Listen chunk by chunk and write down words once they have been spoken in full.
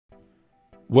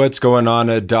What's going on,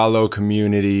 Adalo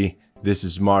community? This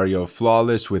is Mario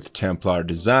Flawless with Templar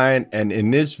Design, and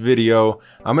in this video,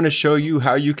 I'm going to show you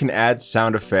how you can add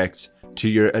sound effects to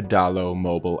your Adalo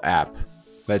mobile app.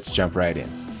 Let's jump right in.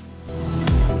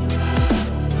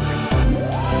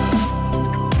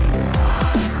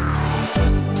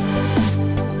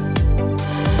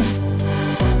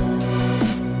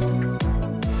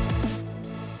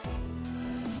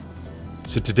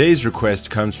 So today's request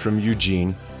comes from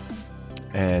Eugen,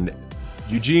 and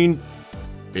Eugen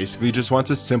basically just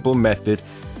wants a simple method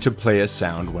to play a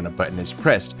sound when a button is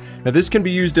pressed. Now this can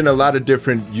be used in a lot of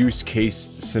different use case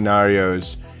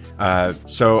scenarios,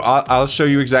 so I'll show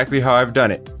you exactly how I've done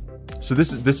it. So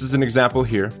this is an example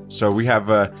here. So we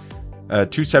have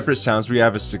two separate sounds. We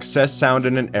have a success sound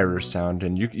and an error sound,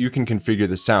 and you can configure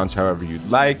the sounds however you'd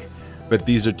like, but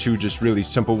these are two just really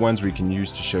simple ones we can use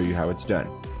to show you how it's done.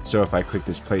 So if I click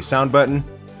this play sound button,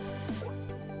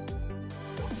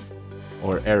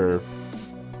 or error.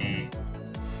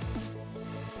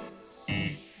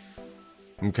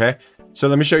 Okay, so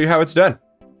let me show you how it's done.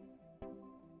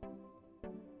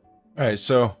 Alright,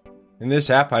 so in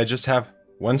this app, I just have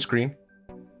one screen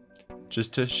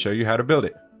just to show you how to build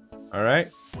it. Alright,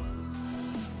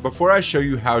 before I show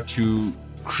you how to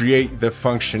create the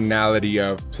functionality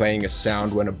of playing a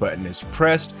sound when a button is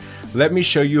pressed, let me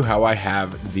show you how I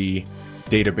have the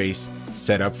database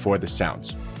set up for the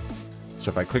sounds. So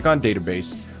if I click on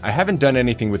database, I haven't done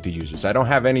anything with the users. I don't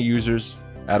have any users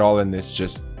at all in this,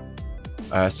 just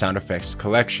sound effects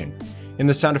collection. In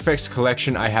the sound effects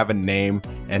collection, I have a name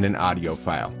and an audio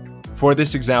file. For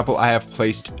this example, I have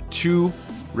placed two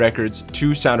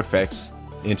sound effects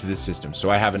into the system.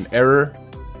 So I have an error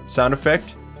sound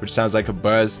effect, which sounds like a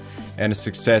buzz, and a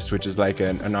success, which is like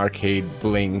an arcade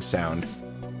bling sound.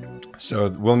 So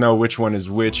we'll know which one is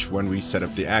which when we set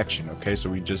up the action, okay? So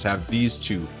we just have these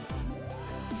two.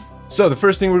 So the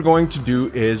first thing we're going to do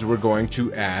is we're going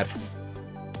to add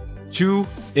two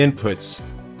inputs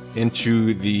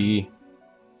into the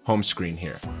home screen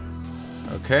here.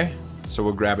 Okay, so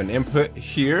we'll grab an input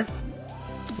here.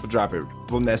 We'll drop it,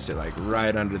 we'll nest it like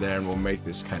right under there, and we'll make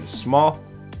this kind of small.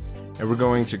 And we're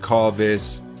going to call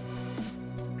this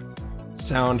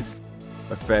sound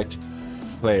effect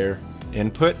player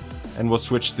input. And we'll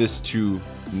switch this to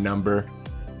number,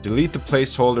 delete the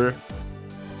placeholder,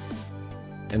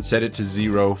 and set it to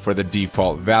 0 for the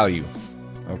default value.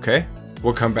 Okay,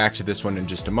 we'll come back to this one in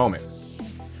just a moment.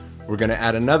 We're going to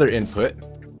add another input.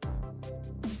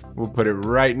 We'll put it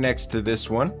right next to this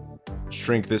one,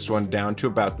 shrink this one down to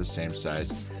about the same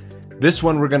size. This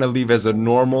one we're going to leave as a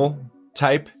normal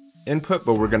type input,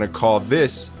 but we're going to call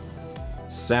this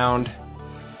sound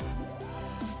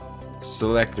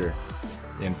selector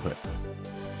input.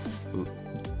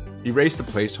 Erase the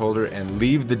placeholder and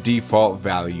leave the default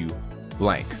value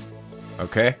blank.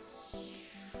 Okay,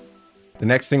 the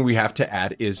next thing we have to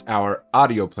add is our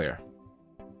audio player.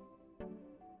 All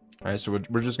right, so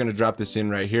we're just going to drop this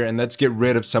in right here, and let's get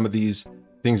rid of some of these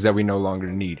things that we no longer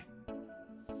need.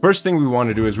 First thing we want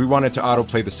to do is we want it to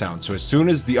autoplay the sound. So as soon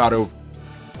as the audio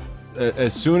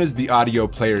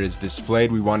player is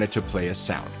displayed, we want it to play a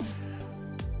sound.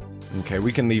 Okay,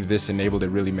 we can leave this enabled. It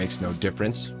really makes no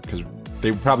difference because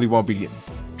they probably won't be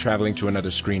traveling to another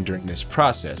screen during this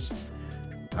process.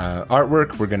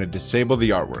 Artwork, we're going to disable the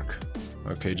artwork.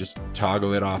 Okay, just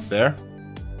toggle it off there.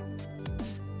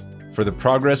 For the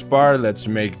progress bar, let's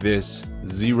make this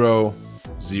 0,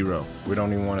 0. We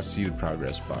don't even want to see the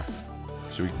progress bar.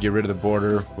 So we can get rid of the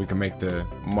border. We can make the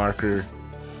marker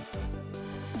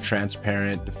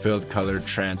transparent, the filled color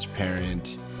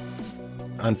transparent,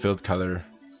 unfilled color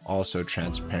also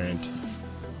transparent.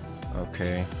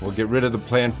 Okay, we'll get rid of the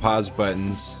play and pause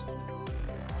buttons.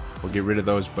 We'll get rid of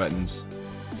those buttons,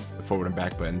 the forward and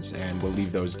back buttons, and we'll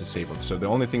leave those disabled. So the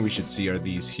only thing we should see are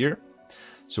these here.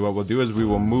 So what we'll do is we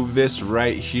will move this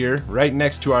right here, right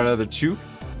next to our other two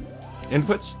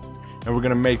inputs, and we're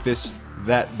gonna make this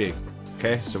that big.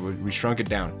 Okay, so we shrunk it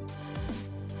down.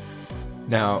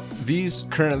 Now these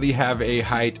currently have a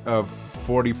height of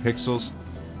 40 pixels,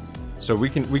 so we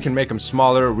can make them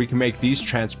smaller. We can make these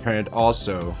transparent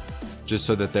also, just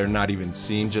so that they're not even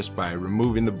seen, just by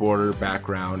removing the border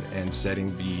background and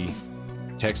setting the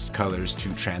text colors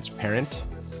to transparent.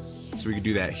 So we can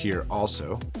do that here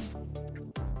also.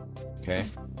 Okay.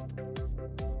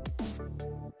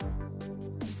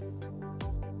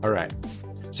 All right.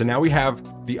 So now we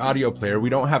have the audio player. We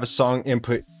don't have a song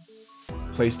input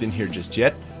placed in here just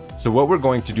yet. So what we're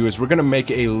going to do is we're going to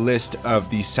make a list of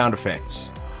these sound effects.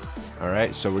 All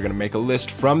right. So we're going to make a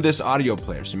list from this audio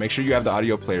player. So make sure you have the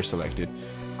audio player selected.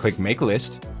 Click make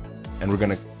list, and we're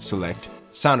going to select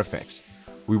sound effects.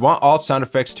 we want all sound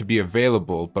effects to be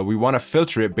available, but we want to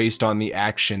filter it based on the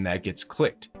action that gets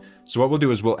clicked. So what we'll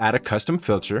do is we'll add a custom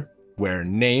filter where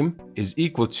name is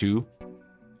equal to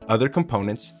other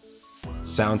components,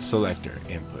 sound selector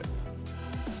input.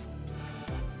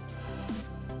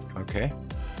 Okay,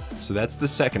 so that's the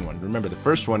second one. Remember, the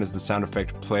first one is the sound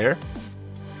effect player,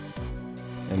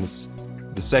 and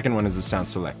the second one is the sound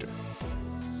selector.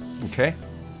 Okay,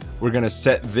 we're gonna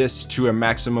set this to a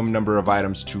maximum number of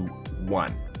items to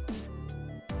 1.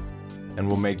 And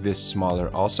we'll make this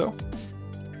smaller also.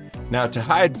 Now to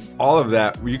hide all of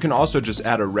that, you can also just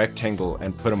add a rectangle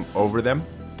and put them over them.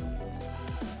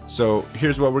 So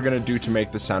here's what we're gonna do to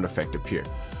make the sound effect appear.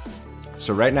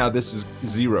 So right now this is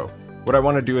 0. What I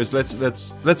wanna do is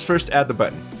let's first add the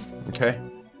button, okay?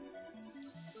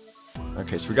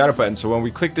 Okay, so we got a button. So when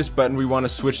we click this button, we wanna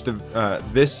switch the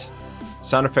this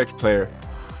sound effect player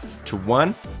to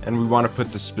 1, and we wanna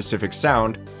put the specific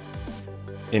sound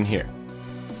in here.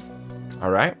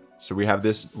 All right, so we have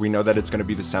this, we know that it's gonna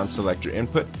be the sound selector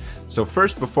input. So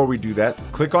first, before we do that,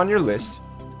 click on your list,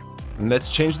 and let's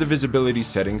change the visibility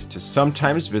settings to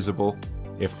sometimes visible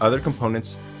if other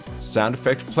components sound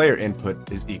effect player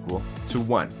input is equal to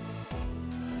 1.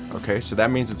 Okay, so that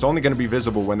means it's only gonna be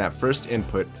visible when that first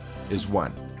input is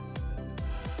 1.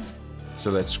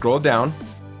 So let's scroll down,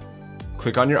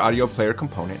 click on your audio player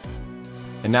component,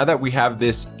 and now that we have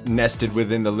this nested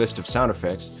within the list of sound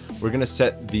effects, we're gonna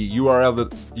set the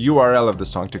URL of the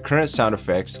song to current sound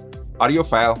effects, audio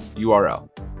file URL.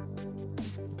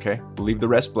 Okay, we'll leave the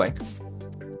rest blank,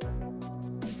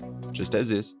 just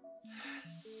as is.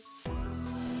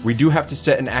 We do have to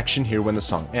set an action here when the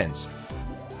song ends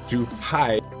to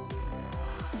hide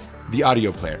the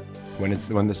audio player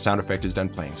when the sound effect is done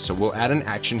playing. So we'll add an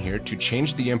action here to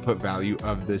change the input value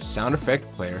of the sound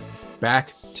effect player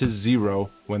back to 0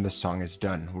 when the song is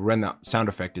done, when the sound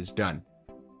effect is done.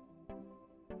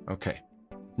 Okay,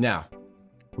 now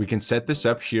we can set this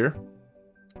up here.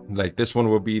 Like this one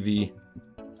will be the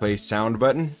play sound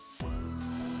button.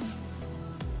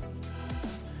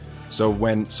 So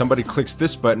when somebody clicks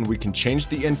this button, we can change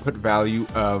the input value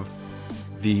of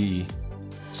the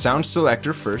sound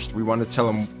selector first. We want to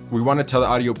tell the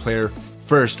audio player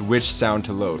first which sound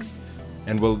to load.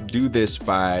 And we'll do this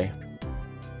by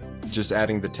just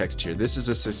adding the text here. This is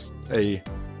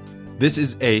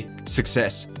a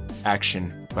success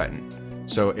action button.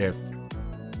 So if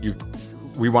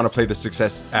we want to play the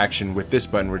success action with this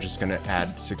button, we're just going to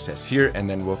add success here, and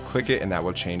then we'll click it, and that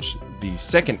will change the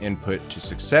second input to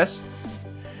success.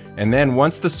 And then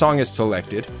once the song is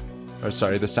selected, or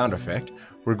sorry, the sound effect,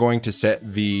 we're going to set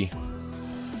the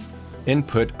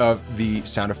input of the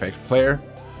sound effect player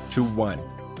to 1.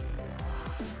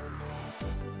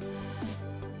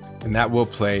 And that will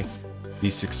play the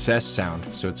success sound.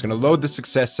 So it's going to load the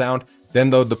success sound,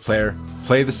 then load the player,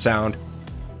 play the sound,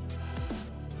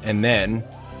 and then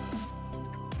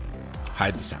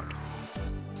hide the sound.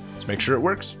 Let's make sure it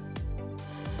works.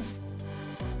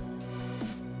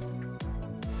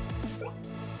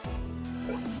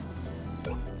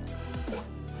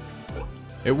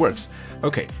 It works.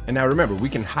 Okay, and now remember, we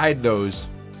can hide those.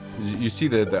 You see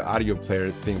the audio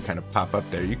player thing kind of pop up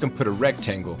there. You can put a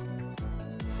rectangle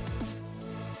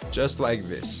just like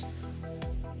this.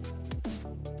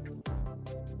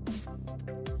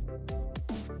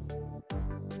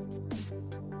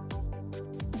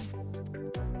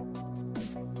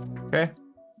 Okay,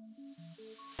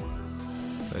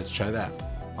 let's try that.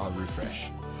 I'll refresh.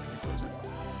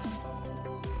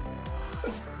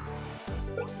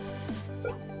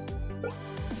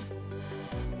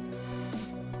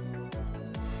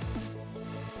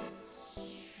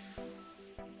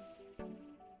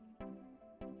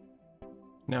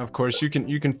 Now, of course, you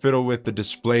can fiddle with the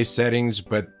display settings,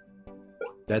 but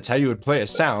that's how you would play a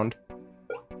sound.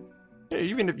 Yeah,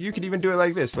 even if you could even do it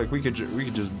like this, like we could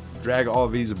just drag all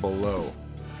of these below.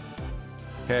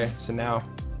 Okay, so now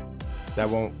that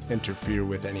won't interfere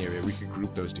with any of it. We could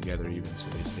group those together even so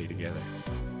they stay together.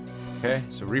 Okay,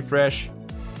 so refresh.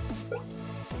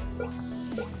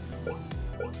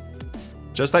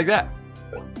 Just like that.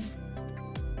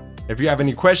 If you have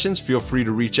any questions, feel free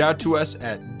to reach out to us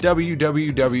at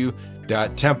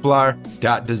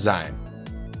www.templar.design.